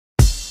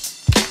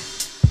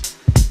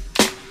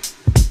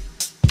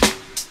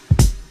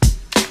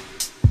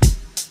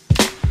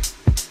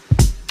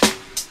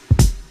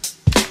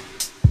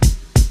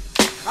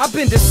I've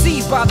been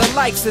deceived by the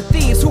likes of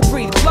thieves who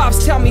breathe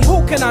bluffs. Tell me,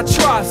 who can I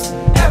trust?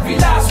 Every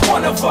last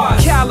one of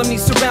us.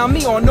 Calumnies surround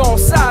me on all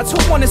sides.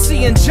 Who wanna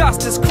see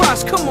injustice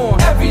crushed? Come on.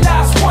 Every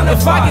last one of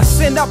us. If I get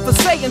sent up for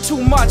saying too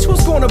much,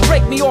 who's gonna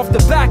break me off the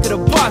back of the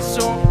bus?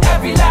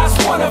 Every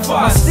last one of us.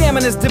 My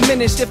stamina's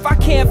diminished. If I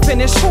can't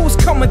finish, who's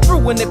coming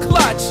through in the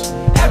clutch?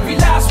 Every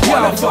last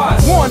one of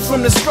us. Worn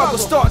from the struggle,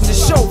 starting to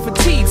show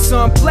fatigue,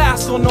 son.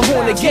 Blast on the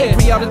horn of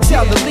Gabriel to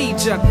tell the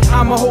legion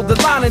I'ma hold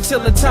the line until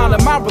the time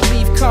of my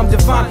relief come.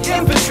 Divine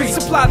infantry,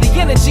 supply the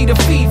energy to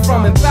feed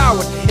from.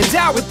 Empowered,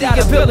 endowed with the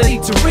ability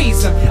to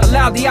reason.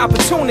 Allow the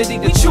opportunity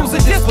to choose to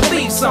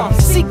disbelieve some.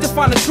 Seek to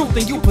find the truth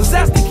and you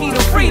possess the key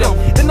to freedom.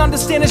 Then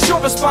understand it's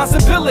your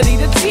responsibility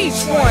to teach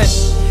one.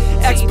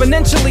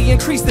 Exponentially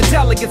increase the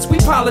delegates. We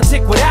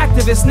politic with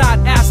activists, not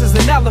asses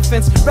and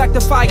elephants.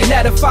 Rectify and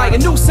edify a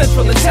new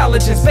central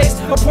intelligence based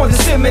upon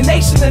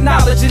dissemination of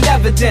knowledge and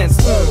evidence.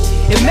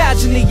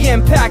 Imagine the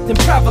impact and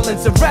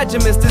prevalence of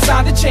regiments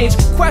designed to change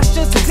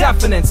questions to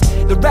definite.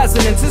 The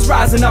resonance is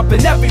rising up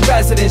in every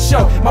residence.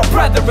 Show my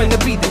brethren to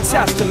be the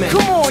testament.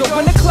 Come on, so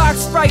when the clock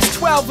strikes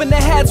 12 and the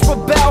heads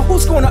rebel,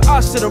 who's gonna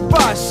usher the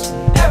rush?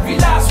 Every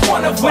last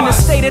one of us. When the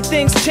state of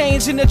things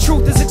change and the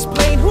truth is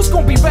explained, who's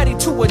gonna be ready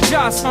to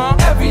adjust, huh?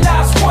 Every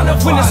last one of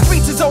us. When the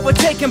streets is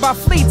overtaken by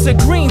fleets of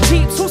green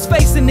jeeps, who's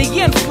facing the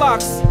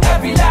influx?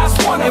 Every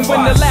last one of us. And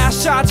when the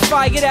last shot's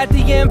fired at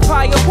the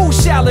empire, who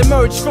shall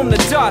emerge from the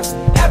dust?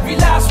 Every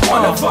last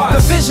one of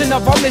us. The vision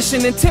of our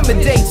mission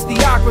intimidates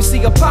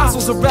theocracy.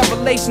 Apostles of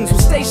revelations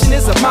whose station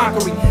is a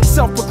mockery.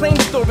 Self-proclaimed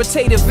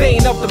authoritative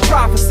vein of the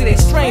prophecy. They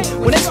strain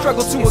when they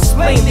struggle to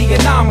explain the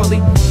anomaly.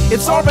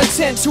 It's our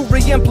intent to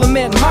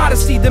re-implement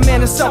modesty,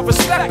 demanding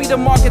self-respect be the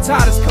market's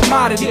hottest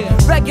commodity.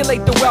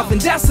 Regulate the wealth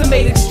and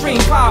decimate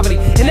extreme poverty,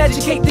 and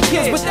educate the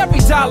kids with every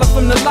dollar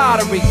from the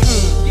lottery.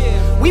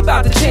 We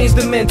about to change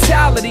the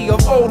mentality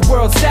of old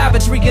world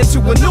savagery into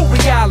a new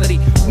reality.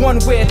 One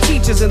where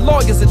teachers and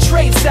lawyers are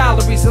trade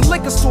salaries, and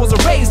liquor stores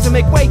are raised to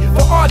make way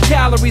for art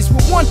galleries.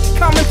 With one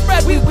common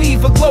thread we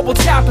weave a global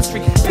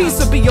tapestry.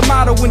 Peace will be your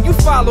motto when you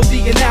follow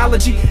the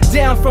analogy.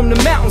 Down from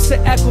the mountains to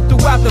echo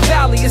throughout the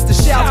valley, it's the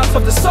shouts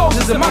of the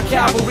soldiers and my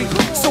cavalry.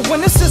 So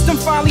when the system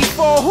finally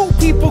fall, who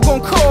people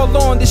gon' call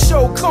on to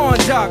show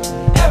conduct?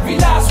 Every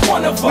last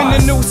one of us. When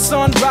the new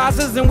sun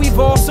rises and we've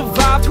all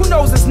survived, who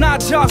knows it's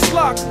not just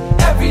luck?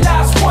 Every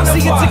last one of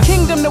us. See, it's a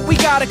kingdom that we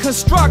gotta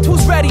construct.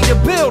 Who's ready to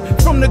build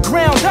from the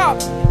ground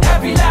up?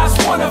 Every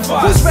last one of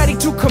us. Who's ready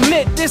to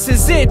commit? This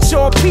is it.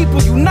 Your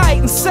people unite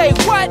and say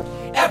what?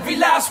 Every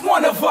last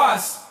one of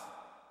us.